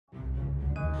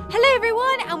Hello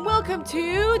everyone and welcome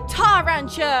to Tarr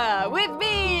Rancher with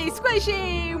me,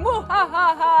 Sqaishey!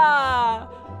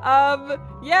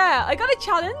 Yeah, I got a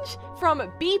challenge from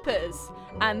Beepers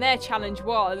and their challenge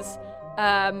was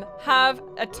have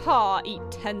a tar eat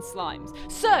 10 slimes.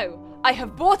 So, I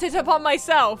have brought it upon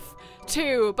myself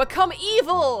to become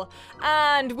evil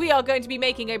and we are going to be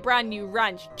making a brand new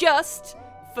ranch just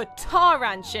for tar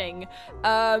ranching.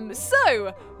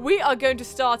 So we are going to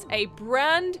start a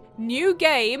brand new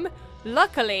game.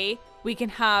 Luckily, we can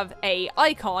have a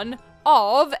icon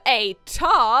of a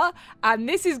tar, and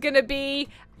this is gonna be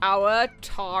our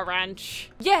tar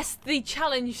ranch. Yes, the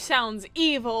challenge sounds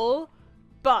evil,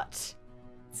 but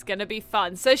it's gonna be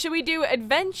fun. So should we do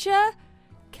adventure,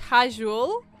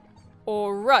 casual,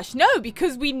 or rush? No,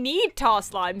 because we need tar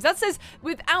slimes. That says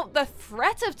without the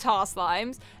threat of tar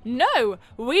slimes. No,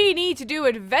 we need to do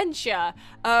adventure.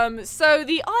 So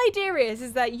the idea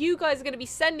is that you guys are going to be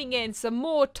sending in some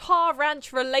more Tarr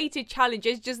Ranch related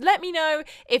challenges. Just let me know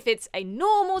if it's a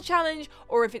normal challenge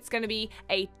or if it's going to be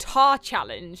a tar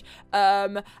challenge.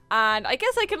 And I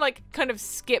guess I can like kind of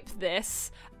skip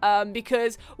this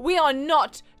because we are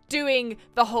not doing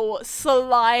the whole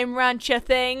slime rancher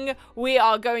thing. We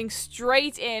are going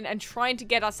straight in and trying to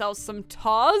get ourselves some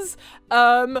tars.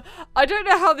 I don't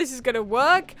know how this is gonna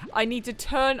work. I need to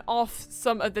turn off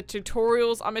some of the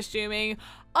tutorials, I'm assuming.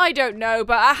 I don't know,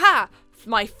 but aha!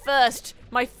 My first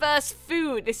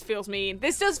food. This feels mean.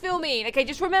 This does feel mean. Okay,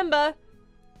 just remember,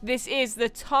 this is the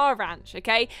Tarr Ranch,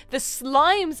 okay? The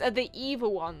slimes are the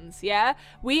evil ones, yeah?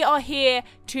 We are here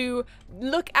to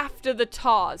look after the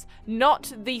tars,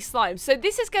 not the slimes. So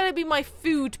this is going to be my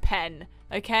food pen,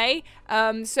 okay?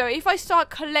 So if I start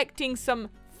collecting some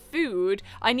food,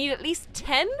 I need at least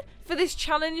 10 for this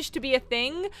challenge to be a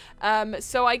thing.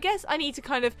 So I guess I need to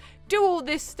kind of do all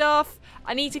this stuff.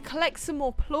 I need to collect some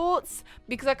more plorts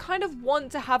because I kind of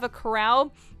want to have a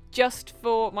corral just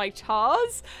for my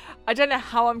tars. I don't know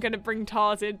how I'm going to bring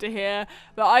tars into here,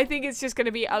 but I think it's just going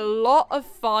to be a lot of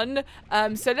fun.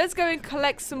 So let's go and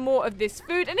collect some more of this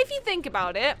food. And if you think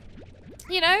about it,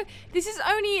 you know, this is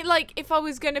only like if I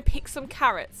was going to pick some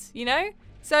carrots, you know?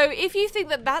 So if you think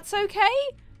that that's okay,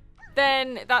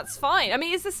 then that's fine. I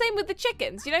mean, it's the same with the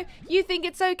chickens, you know? You think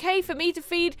it's okay for me to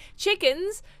feed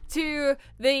chickens to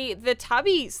the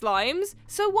tabby slimes,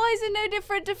 so why is it no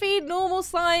different to feed normal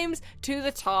slimes to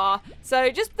the tar? So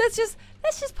let's just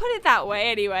put it that way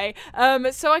anyway.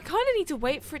 So I kind of need to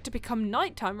wait for it to become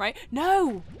nighttime, right?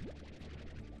 No!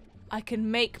 I can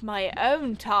make my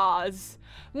own tars.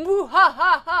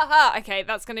 Woo-ha-ha-ha-ha! Okay,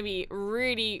 that's gonna be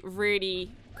really,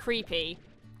 really creepy.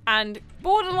 And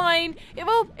borderline,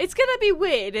 well, it's gonna be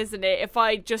weird, isn't it, if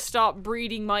I just start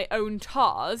breeding my own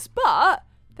tars, but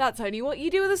that's only what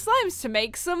you do with the slimes, to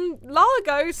make some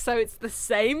largos, so it's the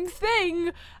same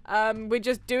thing. We're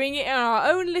just doing it in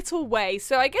our own little way.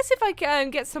 So I guess if I can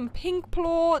get some pink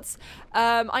plorts,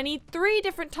 I need 3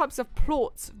 different types of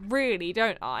plorts, really,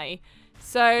 don't I?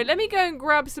 So let me go and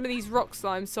grab some of these rock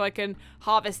slimes so I can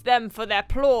harvest them for their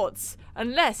plorts.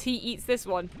 Unless he eats this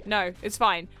one. No, it's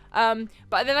fine. But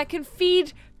then I can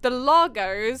feed the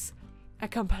largos a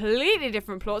completely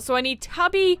different plort. So I need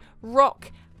tabby,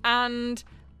 rock, and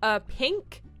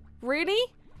pink.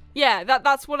 Really? Yeah,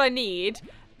 that's what I need.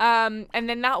 And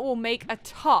then that will make a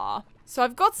tar. So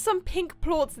I've got some pink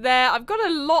plorts there. I've got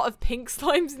a lot of pink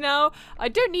slimes now. I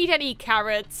don't need any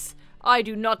carrots. I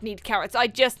do not need carrots. I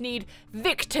just need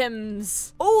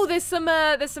victims. Oh, there's some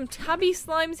tabby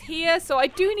slimes here. So I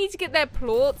do need to get their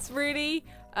plorts, really,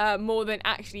 more than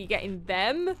actually getting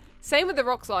them. Same with the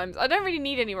rock slimes. I don't really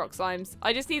need any rock slimes.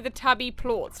 I just need the tabby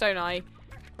plorts, don't I?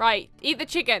 Right. Eat the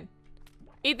chicken.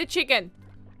 Eat the chicken.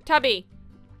 Tabby.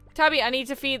 Tabby, I need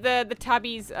to feed the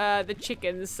tabbies, the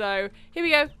chickens. So here we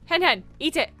go. Hen.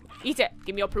 Eat it. Eat it.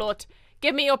 Give me your plort.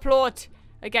 Give me your plort.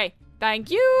 Okay.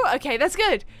 Thank you. Okay, that's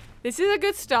good. This is a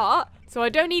good start. So I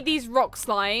don't need these rock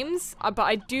slimes, but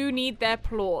I do need their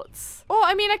plorts. Or,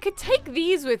 I mean, I could take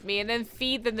these with me and then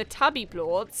feed them the tabby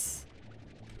plorts.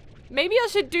 Maybe I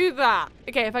should do that.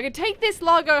 Okay, if I could take this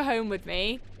Largo home with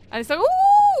me. And it's like,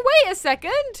 ooh, wait a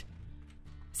second.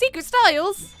 Secret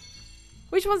Styles?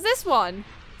 Which one's this one?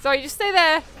 Sorry, just stay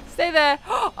there. Stay there.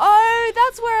 Oh,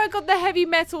 that's where I got the heavy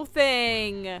metal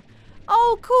thing.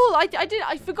 Oh, cool.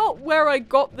 I forgot where I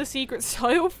got the secret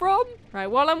style from. Right,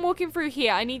 while I'm walking through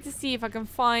here, I need to see if I can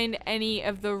find any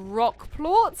of the rock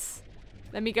plorts.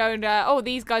 Let me go and, oh,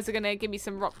 these guys are going to give me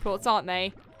some rock plorts, aren't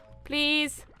they?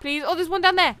 Please, please. Oh, there's one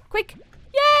down there. Quick.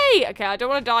 Yay. Okay, I don't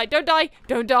want to die. Don't die.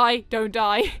 Don't die. Don't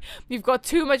die. You've got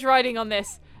too much riding on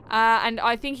this. And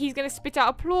I think he's going to spit out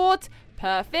a plort.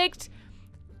 Perfect.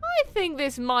 I think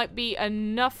this might be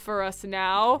enough for us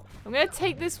now. I'm going to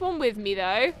take this one with me,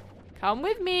 though. Come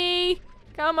with me.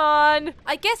 Come on.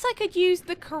 I guess I could use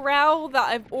the corral that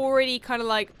I've already kind of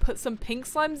like put some pink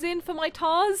slimes in for my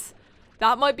tars.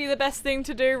 That might be the best thing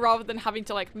to do rather than having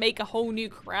to like make a whole new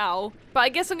corral. But I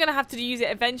guess I'm going to have to use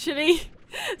it eventually.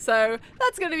 So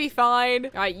that's going to be fine.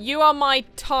 All right, you are my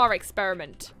tar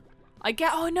experiment.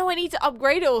 Oh no, I need to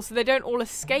upgrade it all so they don't all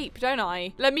escape, don't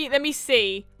I? Let me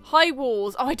see. High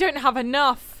walls. Oh, I don't have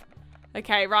enough.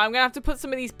 Okay, right, I'm going to have to put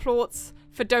some of these plots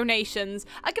for donations.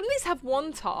 I can at least have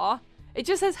one tar. It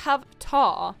just says have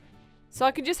tar. So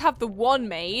I can just have the one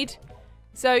made.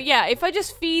 So yeah, if I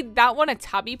just feed that one a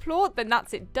tabby plot, then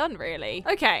that's it done, really.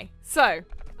 Okay, so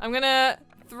I'm going to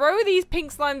throw these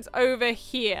pink slimes over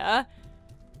here.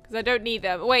 I don't need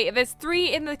them. Wait, there's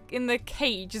 3 in the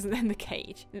cage, isn't there? In the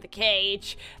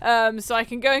cage. So I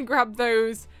can go and grab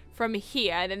those from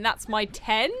here, and then that's my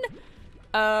 10.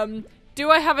 Do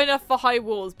I have enough for high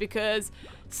walls? Because,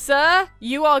 sir,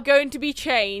 you are going to be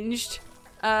changed.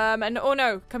 And oh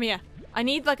no, come here. I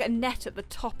need like a net at the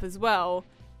top as well.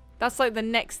 That's like the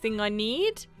next thing I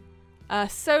need.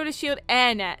 Solar shield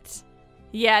air net.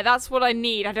 Yeah, that's what I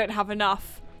need. I don't have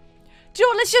enough. Do you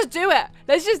know what? Let's just do it.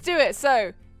 Let's just do it.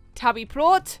 So. Tabby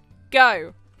plot,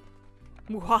 go.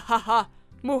 Muhahaha.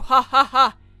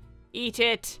 Muhahaha. Eat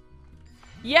it.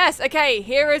 Yes, okay,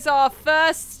 here is our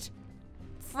first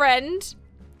friend.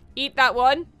 Eat that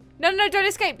one. No, don't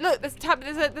escape. Look, there's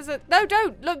a no,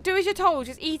 don't. Look, do as you're told.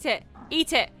 Just eat it.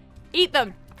 Eat it. Eat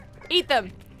them. Eat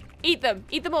them. Eat them.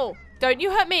 Eat them all. Don't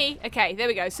you hurt me. Okay, there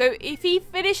we go. So if he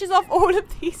finishes off all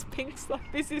of these pink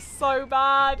slimes, this is so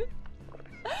bad.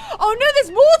 Oh no, there's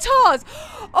more tars!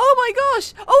 Oh my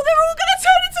gosh! Oh, they're all gonna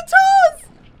turn into tars!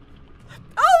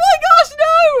 Oh my gosh,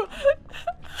 no!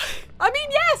 I mean,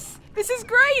 yes! This is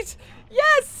great!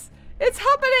 Yes! It's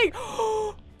happening!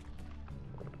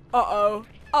 Uh-oh.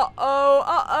 Uh-oh.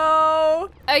 Uh-oh.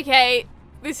 Okay,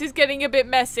 this is getting a bit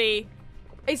messy.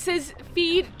 It says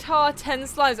feed tar 10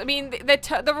 slimes. I mean,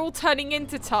 they're all turning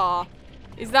into tar.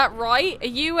 Is that right? Are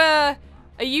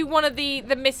you one of the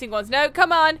missing ones? No,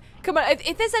 come on. Come on.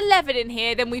 If there's 11 in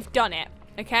here, then we've done it.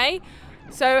 Okay?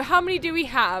 So how many do we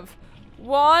have?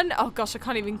 1. Oh gosh, I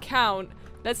can't even count.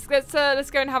 Let's go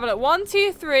and have a look. 1,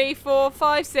 2, 3, 4,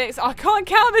 5, 6. Oh, I can't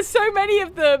count. There's so many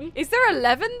of them. Is there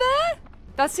 11 there?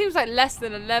 That seems like less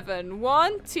than 11.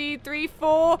 1, 2, 3,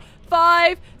 4,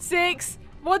 5, 6.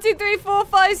 1, 2, 3, 4,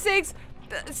 5, 6,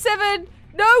 7.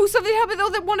 No, something happened.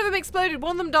 Oh, one of them exploded.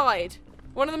 One of them died.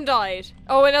 One of them died.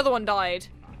 Oh, another one died.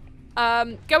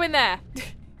 Go in there.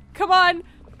 Come on.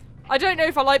 I don't know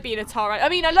if I like being a Tarr Rancher. I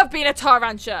mean, I love being a Tarr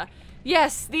Rancher.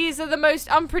 Yes, these are the most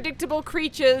unpredictable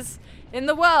creatures in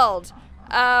the world.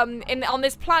 On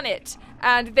this planet.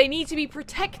 And they need to be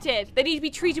protected. They need to be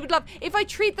treated with love. If I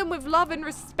treat them with love and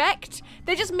respect,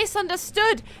 they're just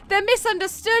misunderstood. They're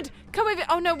misunderstood. Come over.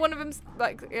 Oh no, one of them's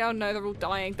like, oh no, they're all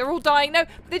dying. They're all dying. No,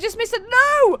 they're just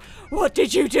No! What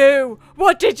did you do?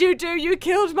 What did you do? You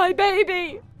killed my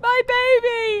baby. My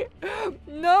baby.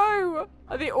 No.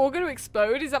 Are they all going to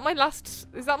explode? Is that my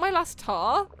last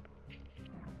tar?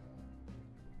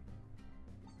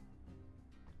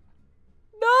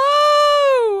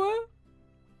 No!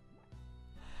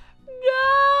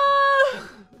 No!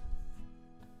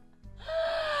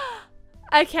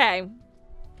 Okay.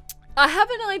 I have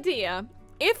an idea.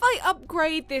 If I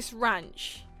upgrade this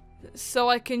ranch so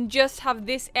I can just have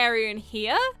this area in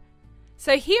here.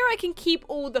 So here I can keep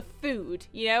all the food.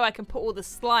 You know, I can put all the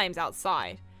slimes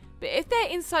outside. But if they're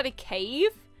inside a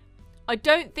cave, I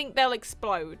don't think they'll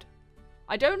explode.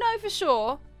 I don't know for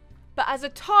sure. But as a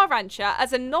Tarr Rancher,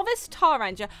 as a novice Tarr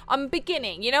Rancher, I'm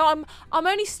beginning. You know, I'm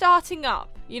only starting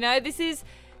up. You know, this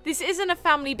isn't a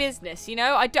family business. You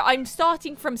know, I'm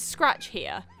starting from scratch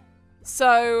here.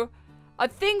 So I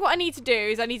think what I need to do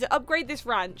is I need to upgrade this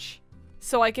ranch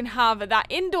so I can have that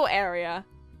indoor area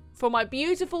for my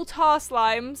beautiful tar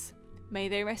slimes, may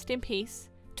they rest in peace,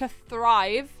 to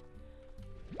thrive.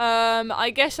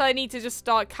 I guess I need to just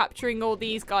start capturing all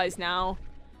these guys now.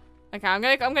 Okay, I'm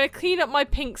gonna clean up my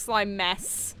pink slime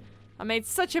mess. I made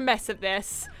such a mess of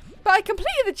this. But I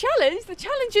completed the challenge. The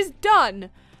challenge is done.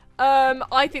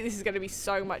 I think this is gonna be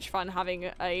so much fun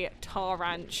having a Tarr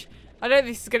Ranch. I don't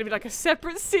think this is gonna be like a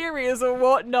separate series or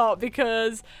whatnot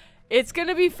because it's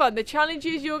gonna be fun. The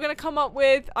challenges you're gonna come up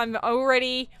with, I'm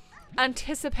already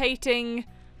anticipating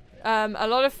a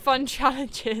lot of fun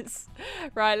challenges.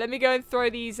 Right, let me go and throw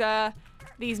these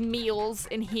meals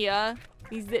in here.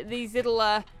 These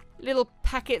little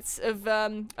packets of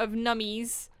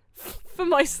nummies for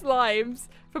my slimes,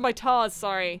 for my tars,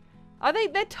 sorry.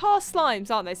 They're tar slimes,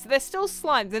 aren't they? So they're still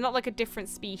slimes. They're not like a different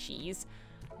species.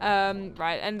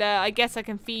 Right, and I guess I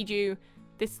can feed you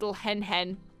this little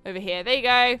hen over here. There you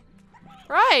go.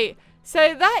 Right,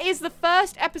 so that is the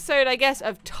first episode, I guess,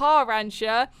 of Tarr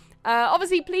Rancher.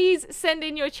 Obviously, please send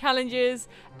in your challenges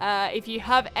if you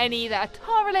have any that are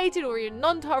Tarr related or you're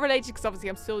non-Tarr related, because obviously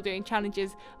I'm still doing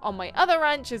challenges on my other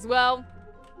ranch as well.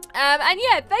 And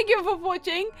yeah, thank you for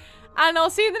watching, and I'll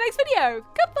see you in the next video.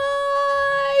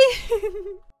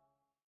 Goodbye!